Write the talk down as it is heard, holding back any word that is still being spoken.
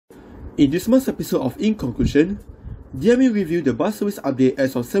In this month's episode of In Conclusion, DME review the bus service update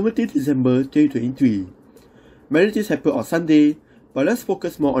as of 17 December 2023. Many things happened on Sunday, but let's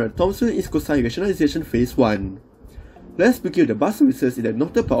focus more on the Thomson East Coast Line Rationalisation Phase 1. Let's begin with the bus services in the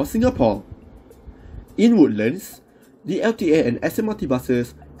northern part of Singapore. In Woodlands, the LTA and SMRT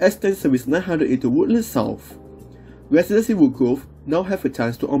buses extend service 900 into Woodlands South. Residents in Woodgrove now have a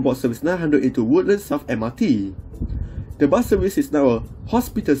chance to onboard service 900 into Woodlands South MRT. The bus service is now a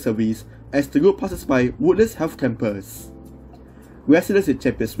hospital service as the route passes by Woodlands Health Campus. Residents in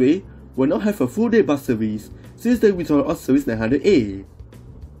Champions Way will now have a full-day bus service since the withdrawal of Service 900A.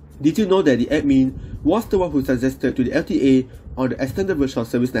 Did you know that the admin was the one who suggested to the LTA on the extended version of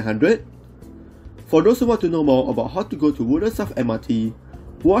Service 900? For those who want to know more about how to go to Woodlands South MRT,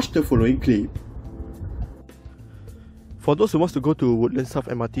 watch the following clip. For those who want to go to Woodlands South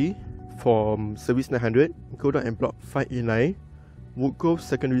MRT from Service 900, go down and block 5A9, Woodgrove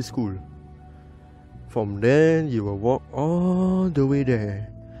Secondary School. From there, you will walk all the way there.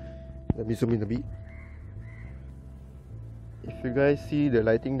 Let me zoom in a bit. If you guys see the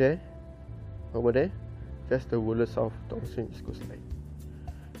lighting there, over there, that's the Woodlands South Thomson East Coast Line.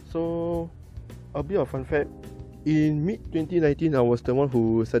 So, a bit of fun fact, in mid-2019, I was the one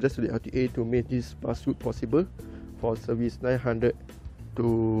who suggested the LTA to make this bus route possible for Service 900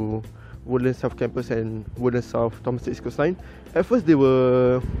 to Woodlands South Campus and Woodlands South Thomson East Coast Line. At first, they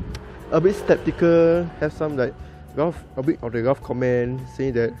were a bit skeptical, have some like a bit of the rough comment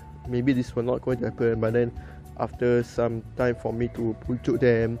saying that maybe this was not going to happen, but then after some time for me to pujuk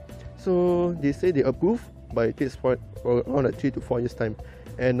them, so they say they approve, but it takes for around like 3 to 4 years time.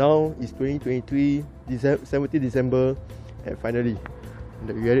 And now it's 2023, 17 December, and finally,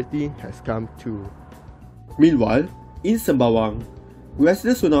 the reality has come true. Meanwhile, in Sembawang,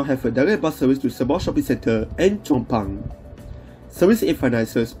 residents will now have a direct bus service to Sembawang Shopping Centre and Chong Pang. Service 859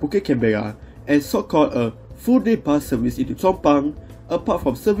 serves Bukit Canberra and so-called a full-day bus service into Chong Pang apart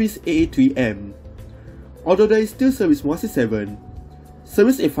from Service AA3M. Although there is still Service 167,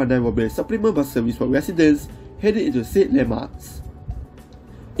 Service 859 will be a supplement bus service for residents heading into said landmarks.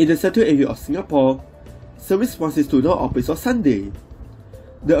 In the central area of Singapore, Service 162 now operates on Sunday.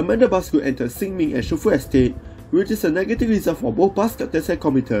 The amended bus route enters Sin Ming and Shufu Estate, which is a negative result for both bus captains and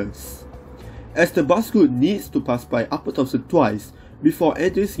commuters, as the bus route needs to pass by Upper Thomson twice before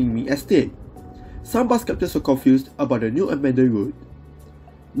entering Sin Ming Estate. Some bus captains were confused about the new amended route.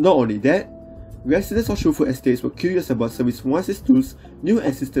 Not only that, residents of Shufu Estates were curious about Service 162's new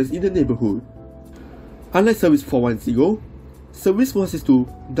existence in the neighbourhood. Unlike Service 410, Service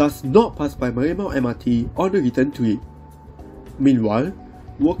 162 does not pass by Marymount MRT on the return trip. Meanwhile,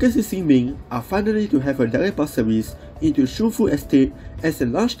 workers in Sin Ming are finally to have a direct bus service into Shufu Estate as a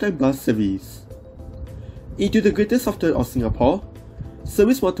lunchtime bus service. Into the greater southern of Singapore,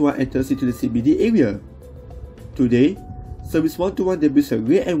 Service 121 enters into the CBD area. Today, Service 121 debuts a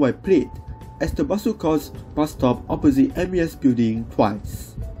red and white plate as the bus route calls bus stop opposite MES building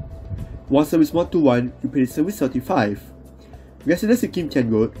twice. While Service 121 replaces Service 35, residents in Kim Tian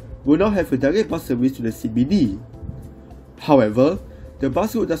Road will now have a direct bus service to the CBD. However, the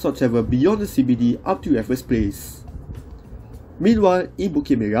bus route does not travel beyond the CBD up to Raffles Place. Meanwhile, in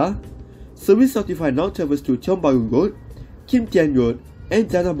Bukit Merah, Service 35 now travels to Tiong Bahru Road, Kim Tian Road, and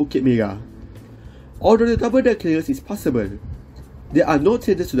Jalan Bukit Merah. Although the double deck clearance is possible, there are no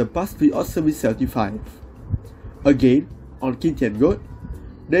changes to the bus fleet of Service 75. Again, on Kim Tian Road,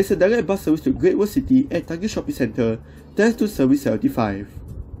 there is a direct bus service to Great World City and Target Shopping Centre thanks to Service 75.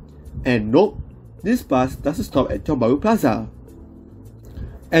 And nope, this bus doesn't stop at Tiong Bahru Plaza.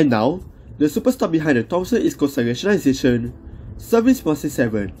 And now, the super stop behind the Thomson East Coast Rationalisation, Service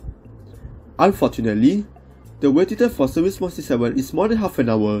 167. Unfortunately, the waiting time for Service 167 is more than half an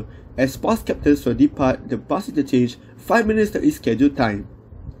hour as bus captains will depart the bus interchange 5 minutes early scheduled time.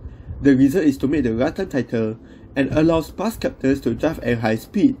 The reason is to make the runtime tighter and allows bus captains to drive at high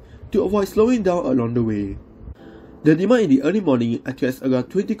speed to avoid slowing down along the way. The demand in the early morning attracts around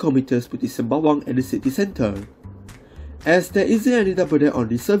 20 commuters between Sembawang and the city centre, as there isn't any double deck on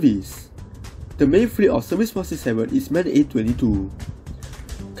this service. The main fleet of Service 167 is manned A22.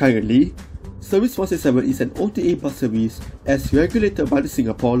 Currently, Service 167 is an OTA bus service as regulated by the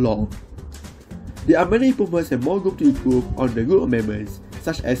Singapore law. There are many improvements and more room to improve on the route amendments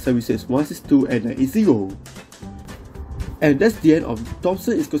such as Services 162 and 980. And that's the end of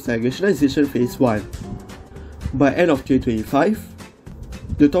Thomson East Coast Line Rationalisation Phase 1. By end of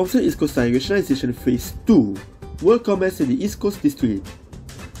 2025, the Thomson East Coast Line Rationalisation Phase 2 will commence in the East Coast District.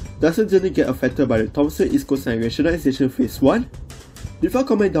 Does the journey get affected by the Thomson East Coast Line Rationalisation Phase 1? Leave a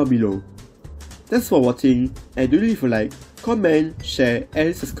comment down below. Thanks for watching and do leave a like comment, share,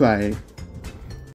 and subscribe.